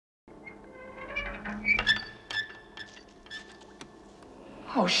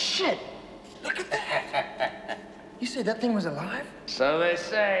Oh, shit. Look at that. You said that thing was alive? So they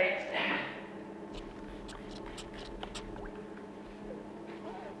say.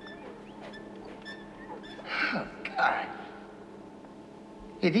 Oh, God.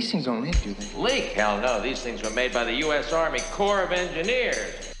 Hey, these things don't leak, do they? Leak? Hell no. These things were made by the U.S. Army Corps of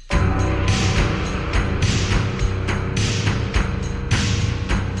Engineers.